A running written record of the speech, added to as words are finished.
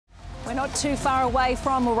We're not too far away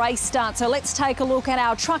from a race start, so let's take a look at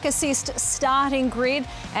our truck assist starting grid.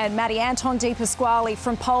 And Matty, Anton De Pasquale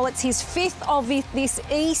from pole. It's his fifth of this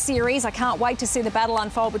E-Series. I can't wait to see the battle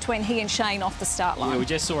unfold between he and Shane off the start line. Yeah, we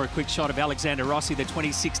just saw a quick shot of Alexander Rossi, the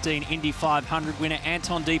 2016 Indy 500 winner.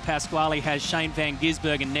 Anton De Pasquale has Shane Van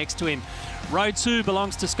Gisbergen next to him. Row 2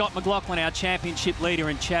 belongs to Scott McLaughlin, our championship leader,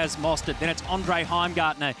 and Chaz Mostert. Then it's Andre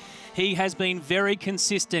Heimgartner. He has been very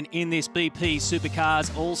consistent in this BP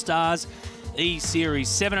Supercars All-Stars E-Series.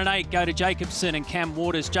 7 and 8 go to Jacobson and Cam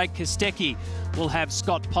Waters. Jake Kostecki will have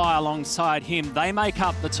Scott Pye alongside him. They make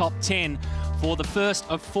up the top 10 for the first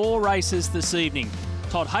of 4 races this evening.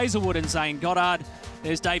 Todd Hazelwood and Zane Goddard.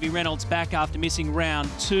 There's Davey Reynolds back after missing round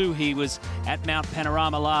 2. He was at Mount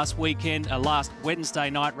Panorama last Wednesday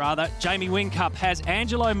night rather. Jamie Whincup has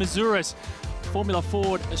Angelo Mazouras, Formula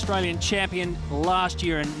Ford Australian champion last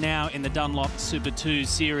year and now in the Dunlop Super 2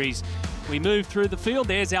 Series. We move through the field.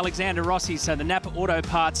 There's Alexander Rossi, so the Napa Auto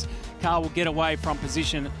Parts car will get away from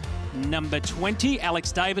position number 20.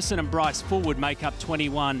 Alex Davison and Bryce Fullwood make up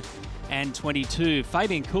 21 and 22.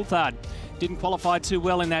 Fabian Coulthard didn't qualify too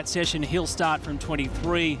well in that session. He'll start from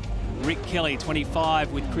 23. Rick Kelly,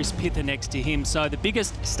 25, with Chris Pither next to him. So the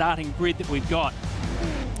biggest starting grid that we've got.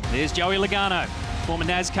 There's Joey Logano. Former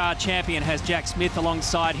NASCAR champion has Jack Smith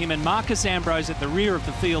alongside him and Marcus Ambrose at the rear of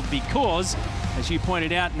the field because, as you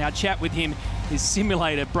pointed out in our chat with him, his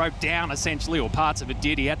simulator broke down essentially, or parts of it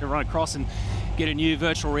did. He had to run across and get a new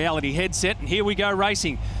virtual reality headset. And here we go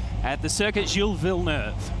racing at the circuit Gilles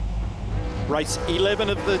Villeneuve. Race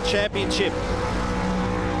 11 of the championship.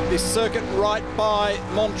 This circuit right by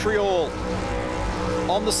Montreal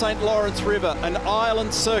on the St. Lawrence River, an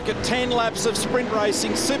island circuit, 10 laps of sprint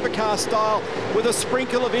racing, supercar style, with a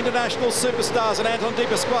sprinkle of international superstars, and Anton De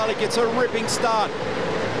Pasquale gets a ripping start.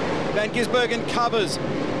 Van Gisbergen covers.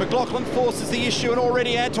 McLaughlin forces the issue, and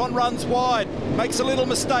already Anton runs wide, makes a little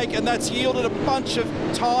mistake, and that's yielded a bunch of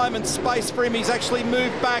time and space for him. He's actually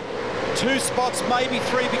moved back 2 spots, maybe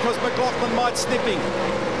 3, because McLaughlin might snip him.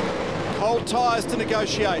 Cold tyres to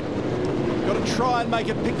negotiate. Got to try and make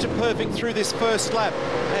it picture perfect through this first lap,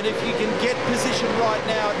 and if you can get position right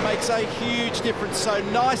now, it makes a huge difference. So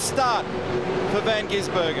nice start for Van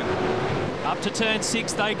Gisbergen. Up to turn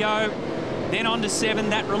 6 they go, then on to 7.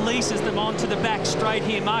 That releases them onto the back straight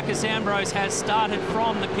here. Marcus Ambrose has started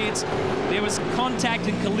from the pits. There was contact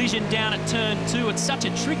and collision down at turn 2. It's such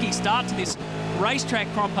a tricky start to this racetrack,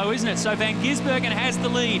 Crompo, isn't it? So Van Gisbergen has the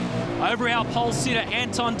lead over our pole sitter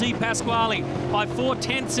Anton De Pasquale by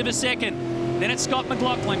 0.4 of a second. Then it's Scott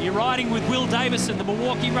McLaughlin. You're riding with Will Davison, the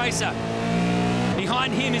Milwaukee racer.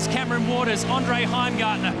 Behind him is Cameron Waters, Andre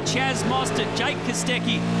Heimgartner, Chaz Mostert, Jake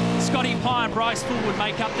Kostecki, Scotty Pye and Bryce Fullwood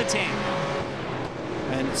make up the 10.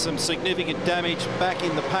 And some significant damage back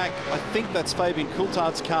in the pack. I think that's Fabian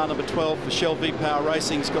Coulthard's car, number 12 for Shell V-Power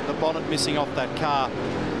Racing. He's got the bonnet missing off that car.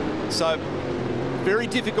 So very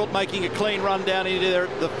difficult making a clean run down into there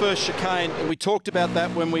at the first chicane. And we talked about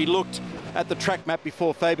that when we looked at the track map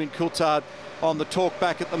before. Fabian Coulthard on the talk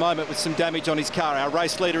back at the moment with some damage on his car. Our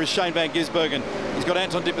race leader is Shane Van Gisbergen. He's got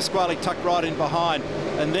Anton De Pasquale tucked right in behind.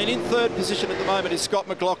 And then in 3rd position at the moment is Scott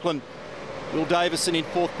McLaughlin. Will Davison in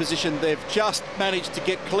 4th position. They've just managed to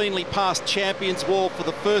get cleanly past Champions Wall for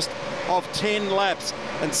the first of 10 laps.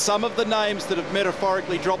 And some of the names that have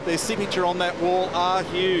metaphorically dropped their signature on that wall are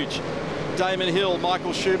huge. Damon Hill,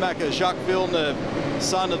 Michael Schumacher, Jacques Villeneuve,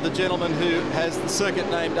 son of the gentleman who has the circuit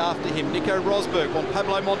named after him, Nico Rosberg, Juan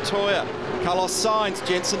Pablo Montoya, Carlos Sainz,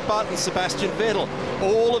 Jenson Button, Sebastian Vettel.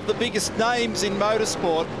 All of the biggest names in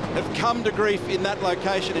motorsport have come to grief in that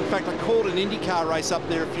location. In fact, I called an IndyCar race up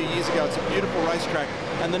there a few years ago. It's a beautiful racetrack,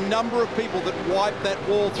 and the number of people that wiped that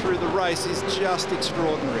wall through the race is just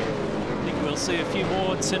extraordinary. I think we'll see a few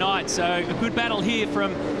more tonight. So a good battle here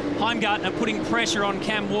from Heimgartner, putting pressure on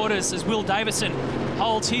Cam Waters as Will Davison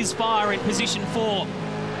holds his fire in position 4.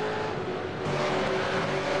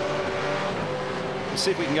 We'll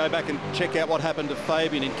see if we can go back and check out what happened to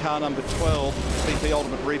Fabian in car number 12. BP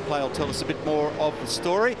Ultimate Replay will tell us a bit more of the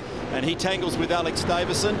story. And he tangles with Alex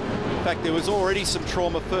Davison. In fact, there was already some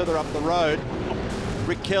trauma further up the road.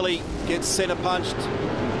 Rick Kelly gets centre punched.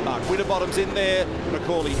 Mark Winterbottom's in there.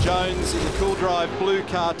 Macaulay Jones in the Cool Drive blue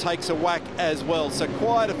car takes a whack as well. So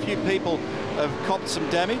quite a few people have copped some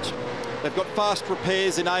damage. They've got fast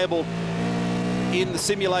repairs enabled in the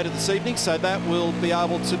simulator this evening, so that will be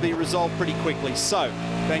able to be resolved pretty quickly. So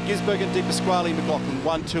Van Gisbergen, De Pasquale, McLaughlin,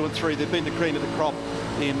 1, 2 and 3. They've been the cream of the crop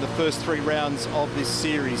in the first 3 rounds of this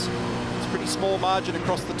series. It's a pretty small margin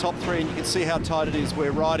across the top 3, and you can see how tight it is.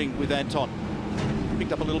 We're riding with Anton.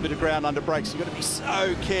 picked up a little bit of ground under brakes. You've got to be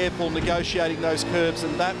so careful negotiating those curves,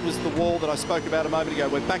 and that was the wall that I spoke about a moment ago.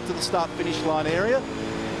 We're back to the start-finish line area.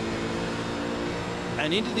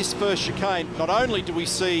 And into this first chicane, not only do we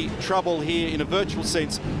see trouble here in a virtual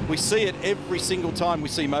sense, we see it every single time we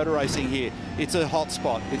see motor racing here. It's a hot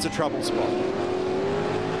spot, it's a trouble spot.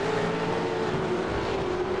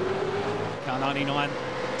 Car 99,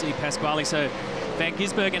 De Pasquale. So Van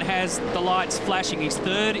Gisbergen has the lights flashing. He's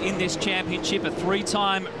third in this championship, a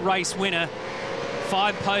three-time race winner,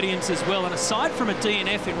 5 podiums as well. And aside from a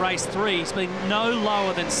DNF in race 3, he's been no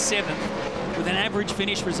lower than 7th with an average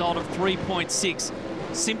finish result of 3.6.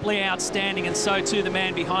 Simply outstanding, and so too the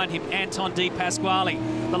man behind him, Anton De Pasquale.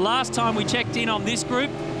 The last time we checked in on this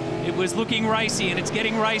group, it was looking racy, and it's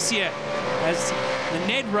getting racier as the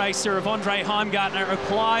Ned racer of Andre Heimgartner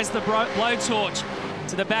applies the blowtorch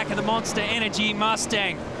to the back of the Monster Energy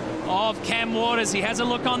Mustang of Cam Waters. He has a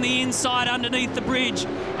look on the inside underneath the bridge,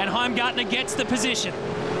 and Heimgartner gets the position.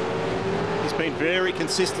 He's been very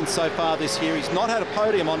consistent so far this year. He's not had a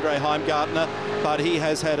podium, Andre Heimgartner, but he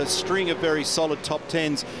has had a string of very solid top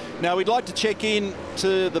 10s. Now, we'd like to check in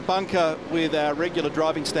to the bunker with our regular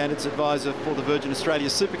driving standards advisor for the Virgin Australia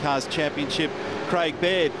Supercars Championship, Craig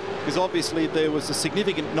Baird, because obviously there was a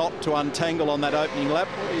significant knot to untangle on that opening lap.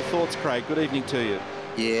 What are your thoughts, Craig? Good evening to you.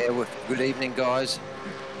 Yeah, well, good evening, guys.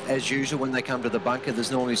 As usual, when they come to the bunker,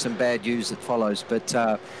 there's normally some bad news that follows, but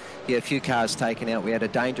yeah, a few cars taken out. We had a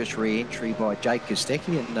dangerous re-entry by Jake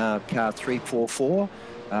Kostecki in car 344,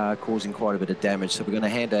 causing quite a bit of damage. So we're going to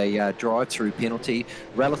hand a drive-through penalty,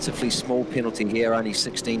 relatively small penalty here, only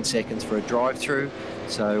 16 seconds for a drive-through.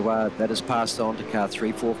 So that is passed on to car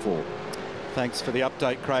 344. Thanks for the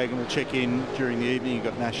update, Craig, and we'll check in during the evening. You've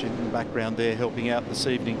got Nash in the background there helping out this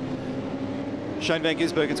evening. Shane Van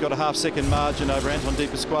Gisbergen's got a half-second margin over Anton De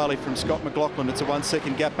Pasquale from Scott McLaughlin. It's a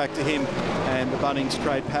 1-second gap back to him, and the Bunnings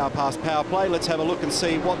trade power pass power play. Let's have a look and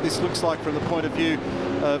see what this looks like from the point of view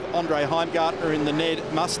of Andre Heimgartner in the Ned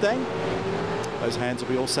Mustang. Those hands will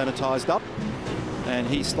be all sanitised up, and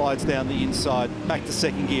he slides down the inside, back to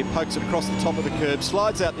second gear, pokes it across the top of the curb,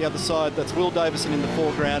 slides out the other side. That's Will Davison in the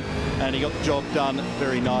foreground, and he got the job done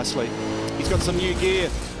very nicely. He's got some new gear,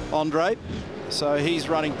 Andre. So he's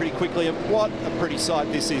running pretty quickly, and what a pretty sight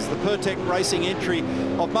this is. The Pertec Racing entry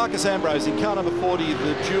of Marcus Ambrose in car number 40,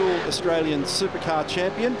 the dual Australian Supercar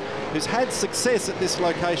champion, who's had success at this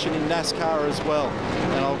location in NASCAR as well.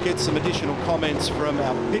 And I'll get some additional comments from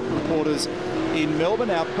our pit reporters in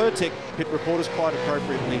Melbourne. Our Pertec pit reporters, quite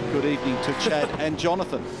appropriately, good evening to Chad and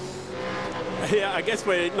Jonathan. Yeah, I guess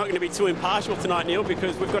we're not going to be too impartial tonight, Neil,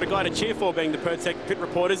 because we've got a guy to cheer for being the Pertec pit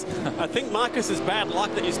reporters. I think Marcus's bad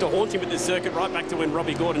luck that used to haunt him at this circuit right back to when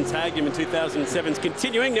Robbie Gordon tagged him in 2007 is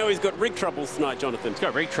continuing. Now he's got rig troubles tonight, Jonathan. He's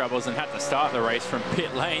got rig troubles and had to start the race from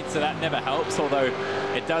pit lane, so that never helps, although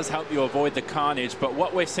it does help you avoid the carnage. But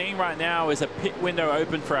what we're seeing right now is a pit window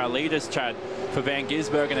open for our leaders, Chad, for Van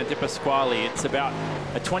Gisbergen and De Pasquale. It's about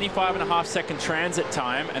a 25.5-second transit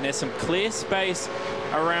time, and there's some clear space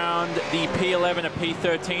around the P11 and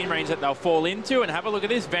P13 range that they'll fall into. And have a look at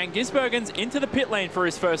this. Van Gisbergen's into the pit lane for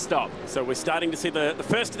his first stop. So we're starting to see the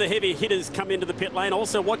first of the heavy hitters come into the pit lane.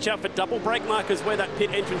 Also, watch out for double brake markers where that pit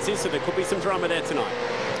entrance is, so there could be some drama there tonight.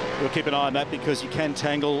 We'll keep an eye on that because you can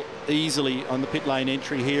tangle easily on the pit lane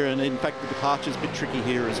entry here, and in fact the departure's a bit tricky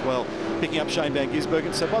here as well. Picking up Shane Van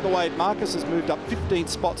Gisbergen. So by the way, Marcus has moved up 15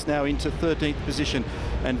 spots now into 13th position,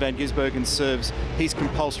 and Van Gisbergen serves his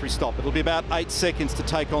compulsory stop. It'll be about 8 seconds to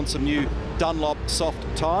take on some new Dunlop soft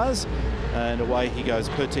tyres, and away he goes.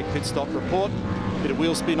 Pertec pit stop report. Bit of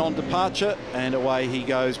wheel spin on departure, and away he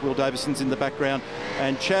goes. Will Davison's in the background,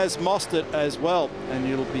 and Chaz Mostert as well. And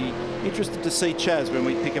you'll be interested to see Chaz when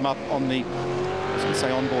we pick him up on the, I was going to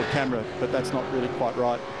say onboard camera, but that's not really quite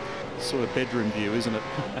right. Sort of bedroom view, isn't it?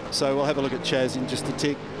 So we'll have a look at Chaz in just a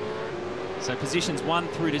tick. So positions 1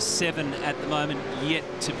 through to 7 at the moment yet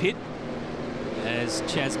to pit, as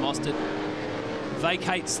Chaz Mostert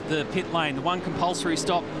vacates the pit lane. The one compulsory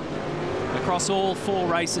stop across all 4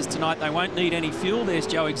 races tonight. They won't need any fuel. There's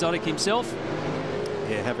Joe Exotic himself.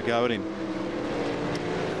 Yeah, have a go at him.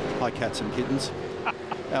 Hi, cats and kittens.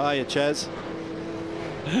 How are you, Chaz?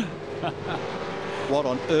 What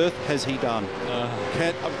on earth has he done?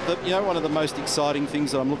 You know, one of the most exciting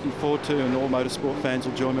things that I'm looking forward to, and all motorsport fans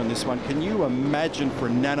will join me on this one, can you imagine for a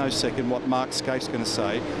nanosecond what Mark Scaife's going to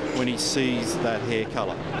say when he sees that hair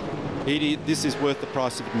colour? This is worth the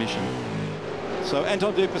price of admission. So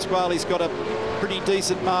Anton De Pasquale's got a pretty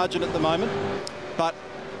decent margin at the moment, but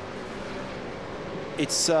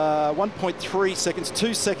it's 1.3 seconds,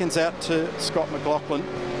 2 seconds out to Scott McLaughlin,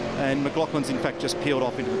 And McLaughlin's in fact just peeled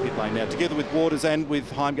off into the pit lane now, together with Waters and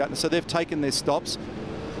with Heimgartner. So they've taken their stops.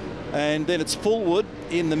 And then it's Fullwood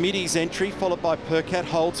in the middies entry, followed by Percat,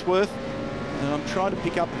 Holdsworth. And I'm trying to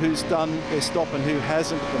pick up who's done their stop and who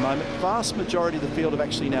hasn't at the moment. Vast majority of the field have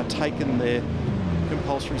actually now taken their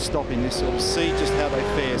compulsory stop in this. So we'll see just how they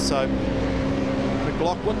fare. So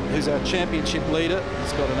McLaughlin, who's our championship leader,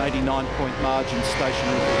 has got an 89-point margin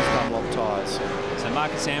stationary for his Dunlop tyres. So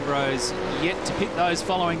Marcus Ambrose yet to pit those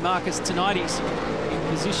following Marcus tonight. He's in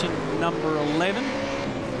position number 11.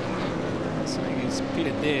 So he's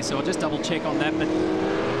pitted there, so I'll just double check on that. But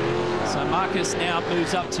so Marcus now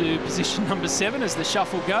moves up to position number 7 as the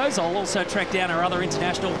shuffle goes. I'll also track down our other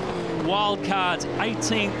international wildcards.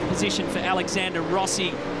 18th position for Alexander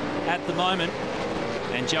Rossi at the moment.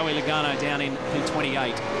 And Joey Logano down in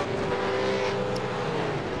P28.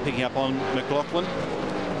 Picking up on McLaughlin,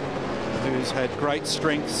 who's had great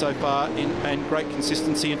strength so far and great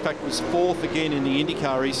consistency. In fact, was 4th again in the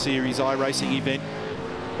IndyCar E-Series iRacing event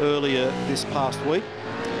earlier this past week.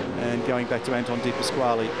 And going back to Anton De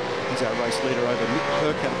Pasquale, he's our race leader over Nick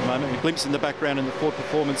Percat at the moment. A glimpse in the background in the Ford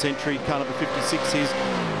Performance entry, car number 56 is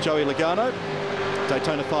Joey Logano,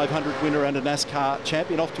 Daytona 500 winner and a NASCAR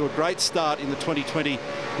champion, off to a great start in the 2020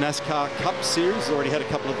 NASCAR Cup Series. Already had a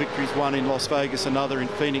couple of victories, one in Las Vegas, another in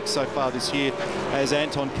Phoenix so far this year, as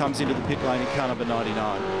Anton comes into the pit lane in car number 99.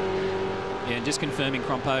 Yeah, and just confirming,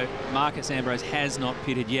 Crompo, Marcus Ambrose has not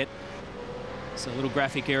pitted yet. So a little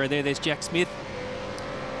graphic error there. There's Jack Smith.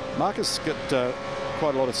 Marcus got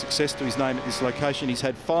quite a lot of success to his name at this location. He's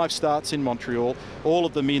had 5 starts in Montreal, all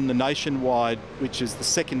of them in the Nationwide, which is the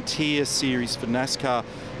second tier series for NASCAR.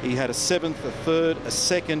 He had a 7th, a 3rd, a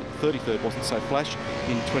 2nd, 33rd wasn't so flash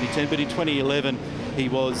in 2010, but in 2011 he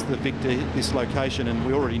was the victor at this location, and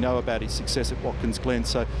we already know about his success at Watkins Glen.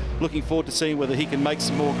 So looking forward to seeing whether he can make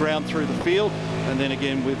some more ground through the field, and then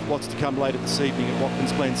again with what's to come later this evening at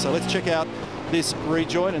Watkins Glen. So let's check out this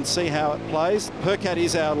rejoin and see how it plays. Percat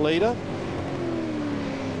is our leader.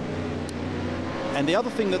 And the other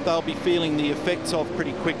thing that they'll be feeling the effects of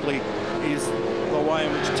pretty quickly is the way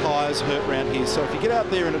in which tyres hurt around here. So if you get out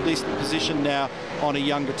there in a decent position now on a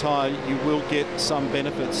younger tyre, you will get some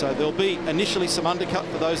benefit. So there'll be initially some undercut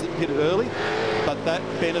for those that pitted early, but that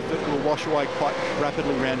benefit will wash away quite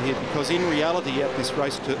rapidly around here, because in reality at this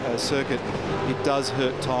race circuit, it does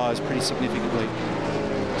hurt tyres pretty significantly.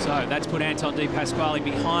 So that's put Anton De Pasquale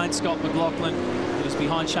behind Scott McLaughlin, who's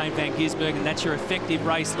behind Shane Van Gisbergen, and that's your effective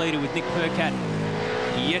race leader with Nick Percat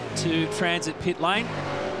yet to transit pit lane.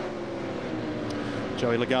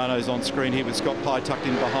 Joey Logano's on screen here with Scott Pye tucked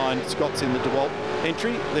in behind. Scott's in the DeWalt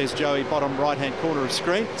entry. There's Joey, bottom right-hand corner of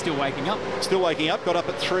screen. Still waking up. Still waking up. Got up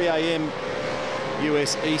at 3 a.m.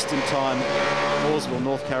 US Eastern Time, Mooresville,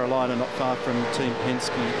 North Carolina, not far from Team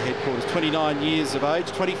Penske headquarters. 29 years of age,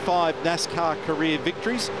 25 NASCAR career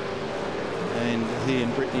victories. And he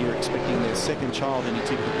and Brittany are expecting their 2nd child any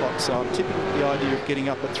tick of the clock. So I'm tipping the idea of getting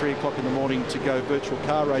up at 3 o'clock in the morning to go virtual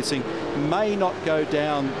car racing may not go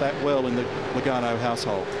down that well in the Logano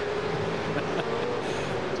household.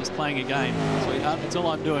 Just playing a game, sweetheart. That's all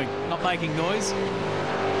I'm doing. Not making noise.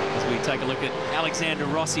 As we take a look at Alexander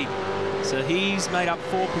Rossi. So he's made up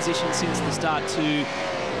 4 positions since the start to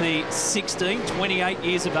the 16, 28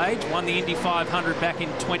 years of age. Won the Indy 500 back in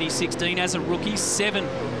 2016 as a rookie. 7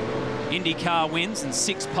 IndyCar wins and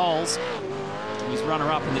 6 poles. He was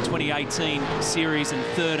runner-up in the 2018 series and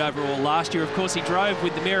 3rd overall last year. Of course, he drove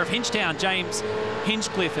with the Mayor of Hinchtown, James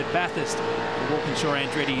Hinchcliffe, at Bathurst, Walkinshaw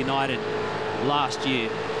Andretti United last year.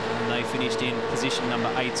 And they finished in position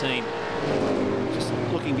number 18. Just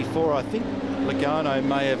looking before, I think Logano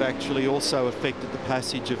may have actually also affected the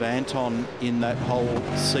passage of Anton in that whole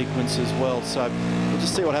sequence as well. So we'll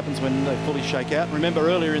just see what happens when they fully shake out. Remember,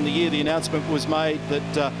 earlier in the year, the announcement was made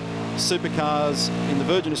that Supercars in the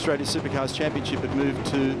Virgin Australia Supercars Championship had moved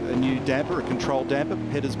to a new damper, a controlled damper,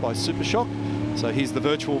 headers by Supershock. So here's the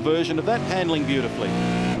virtual version of that, handling beautifully.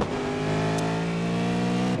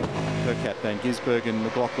 Percat, Van Gisbergen,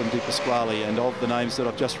 McLaughlin, De Pasquale, and of the names that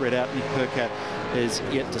I've just read out, Nick Percat is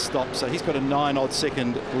yet to stop. So he's got a 9-odd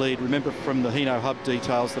second lead. Remember from the Hino Hub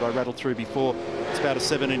details that I rattled through before, it's about a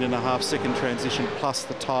 17.5 second transition plus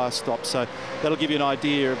the tyre stop. So that'll give you an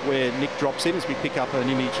idea of where Nick drops in as we pick up an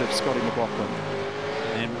image of Scotty McLaughlin.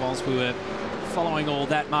 And whilst we were following all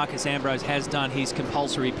that, Marcus Ambrose has done his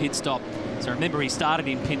compulsory pit stop. So remember, he started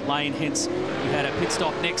in pit lane, hence we had a pit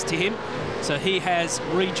stop next to him. So he has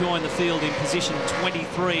rejoined the field in position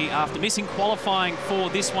 23 after missing qualifying for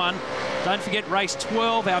this one. Don't forget race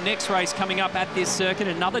 12, our next race coming up at this circuit,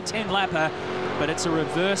 another 10-lapper, but it's a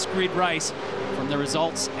reverse grid race from the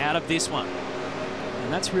results out of this one.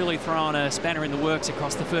 And that's really thrown a spanner in the works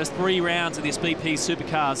across the first 3 rounds of this BP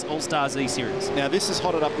Supercars All-Stars E-Series. Now, this has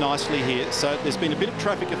hotted up nicely here. So there's been a bit of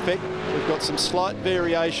traffic effect. We've got some slight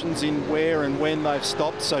variations in where and when they've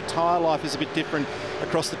stopped. So tyre life is a bit different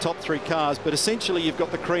across the top 3 cars. But essentially, you've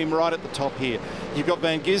got the cream right at the top here. You've got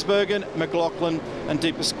Van Gisbergen, McLaughlin and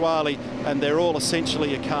De Pasquale, and they're all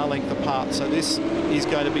essentially a car length apart. So this is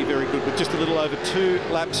going to be very good with just a little over 2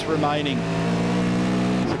 laps remaining.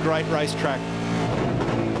 It's a great racetrack.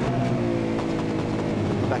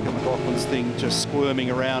 Back at McLaughlin's thing, just squirming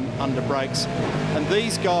around under brakes. And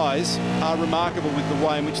these guys are remarkable with the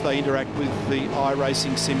way in which they interact with the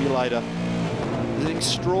iRacing simulator. The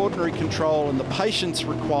extraordinary control and the patience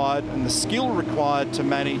required and the skill required to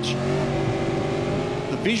manage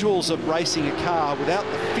the visuals of racing a car without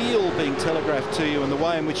the feel being telegraphed to you, and the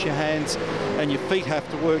way in which your hands and your feet have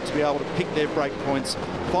to work to be able to pick their brake points,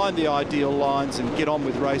 find the ideal lines and get on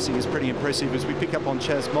with racing is pretty impressive. As we pick up on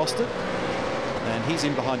Chaz Mostert, and he's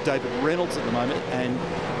in behind David Reynolds at the moment, and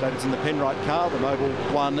David's in the Penrite car. The Mobil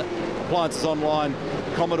 1 Appliances Online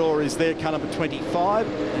Commodore is there, car number 25,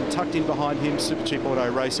 and tucked in behind him, Super Cheap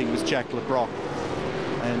Auto Racing, was Jack LeBrock.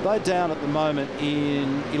 And they're down at the moment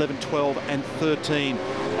in 11, 12 and 13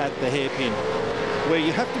 at the hairpin, where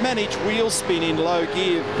you have to manage wheel spin in low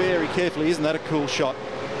gear very carefully. Isn't that a cool shot?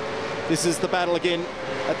 This is the battle again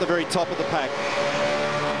at the very top of the pack.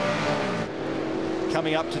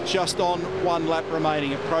 Coming up to just on 1 lap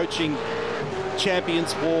remaining, approaching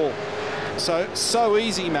Champions Wall. So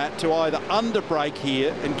easy, Matt, to either underbrake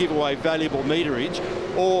here and give away valuable meterage,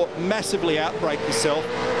 or massively outbrake yourself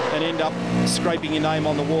and end up scraping your name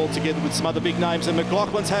on the wall together with some other big names. And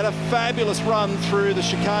McLaughlin's had a fabulous run through the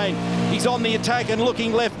chicane. He's on the attack and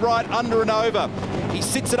looking left, right, under and over. He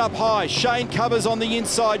sits it up high. Shane covers on the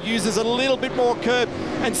inside, uses a little bit more curb,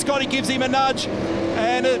 and Scotty gives him a nudge.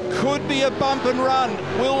 And it could be a bump and run.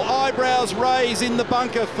 Will eyebrows raise in the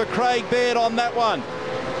bunker for Craig Baird on that one?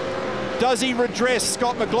 Does he redress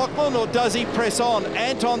Scott McLaughlin, or does he press on?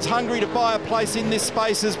 Anton's hungry to buy a place in this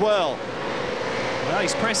space as well. Well,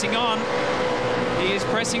 he's pressing on. He is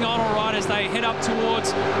pressing on all right as they head up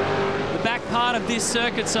towards the back part of this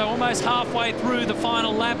circuit, so almost halfway through the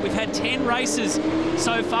final lap. We've had 10 races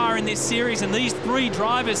so far in this series, and these 3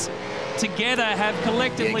 drivers together have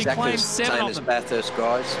collectively claimed 7 of them. Same as Bathurst,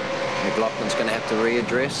 guys. McLaughlin's going to have to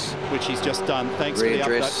readdress. Which he's just done. Thanks for the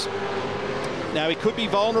update. Now, he could be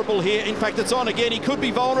vulnerable here. In fact, it's on again. He could be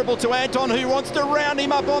vulnerable to Anton, who wants to round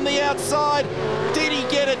him up on the outside. Did he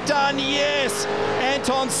get it done? Yes.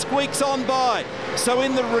 Anton squeaks on by. So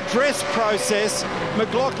in the redress process,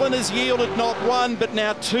 McLaughlin has yielded not 1, but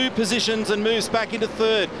now 2 positions and moves back into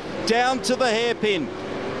 3rd. Down to the hairpin.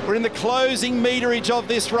 We're in the closing meterage of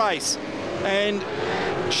this race. And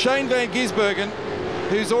Shane Van Gisbergen,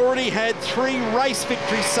 who's already had 3 race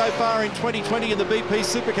victories so far in 2020 in the BP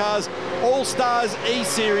Supercars All-Stars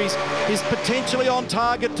E-Series, is potentially on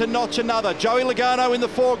target to notch another. Joey Logano in the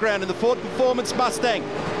foreground in the Ford Performance Mustang.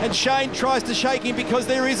 And Shane tries to shake him because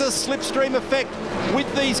there is a slipstream effect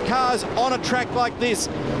with these cars on a track like this.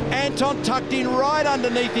 Anton tucked in right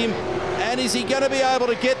underneath him. And is he going to be able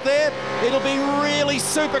to get there? It'll be really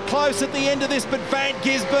super close at the end of this, but Van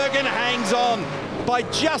Gisbergen hangs on by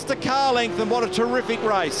just a car length, and what a terrific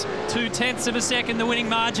race. 0.2 of a second, the winning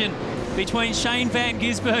margin between Shane Van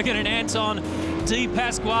Gisbergen and Anton De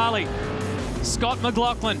Pasquale. Scott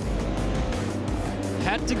McLaughlin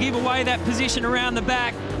had to give away that position around the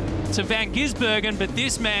back to Van Gisbergen, but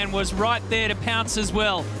this man was right there to pounce as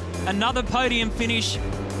well. Another podium finish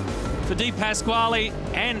for De Pasquale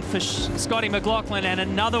and for Scotty McLaughlin, and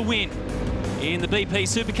another win in the BP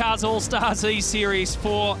Supercars All-Stars E-Series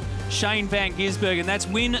for Shane Van Gisbergen. That's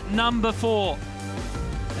win number 4.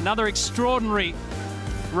 Another extraordinary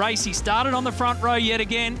race. He started on the front row yet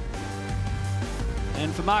again.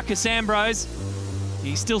 And for Marcus Ambrose,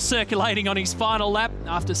 he's still circulating on his final lap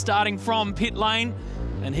after starting from pit lane,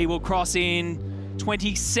 and he will cross in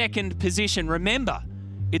 22nd position. Remember,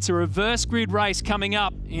 it's a reverse grid race coming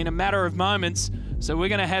up in a matter of moments, so we're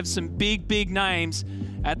going to have some big names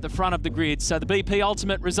at the front of the grid. So the BP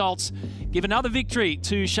Ultimate results give another victory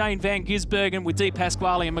to Shane Van Gisbergen, with De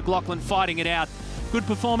Pasquale and McLaughlin fighting it out. Good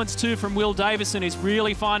performance too from Will Davison, who's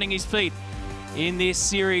really finding his feet in this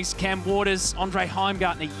series. Cam Waters, Andre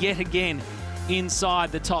Heimgartner yet again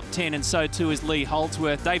inside the top 10, and so too is Lee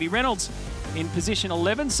Holdsworth. Davey Reynolds in position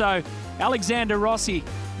 11, so Alexander Rossi,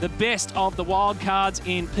 the best of the wild cards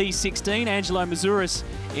in P16. Angelo Mazuris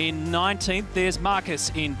in 19th. There's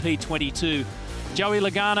Marcus in P22. Joey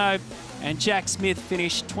Logano and Jack Smith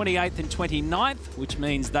finished 28th and 29th, which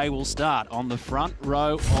means they will start on the front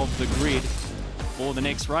row of the grid. for the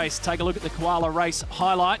next race. Take a look at the Koala race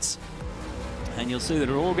highlights, and you'll see that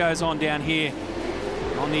it all goes on down here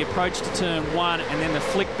on the approach to turn 1 and then the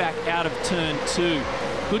flick back out of turn 2.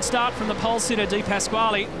 Good start from the pole sitter, De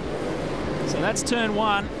Pasquale. So that's turn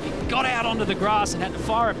 1. He got out onto the grass and had to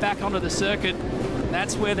fire it back onto the circuit.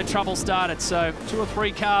 That's where the trouble started. So 2 or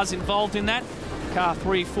 3 cars involved in that. Car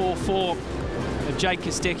 344 of Jake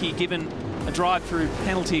Kostecki given a drive-through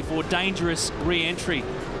penalty for dangerous re-entry.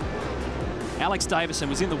 Alex Davison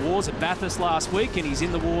was in the wars at Bathurst last week, and he's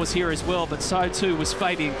in the wars here as well, but so too was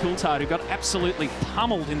Fabian Coulthard, who got absolutely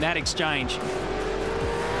pummeled in that exchange.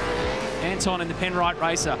 Anton in the Penrite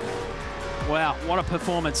Racer. Wow, what a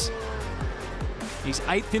performance. He's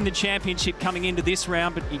 8th in the championship coming into this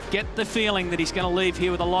round, but you get the feeling that he's going to leave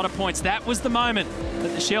here with a lot of points. That was the moment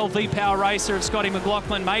that the Shell V-Power Racer of Scotty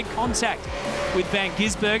McLaughlin made contact with Van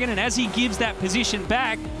Gisbergen, and as he gives that position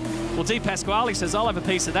back, well, De Pasquale says, I'll have a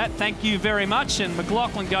piece of that, thank you very much, and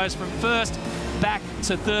McLaughlin goes from 1st back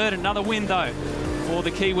to 3rd. Another win, though, for the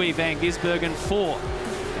Kiwi Van Gisbergen, 4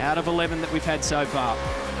 out of 11 that we've had so far.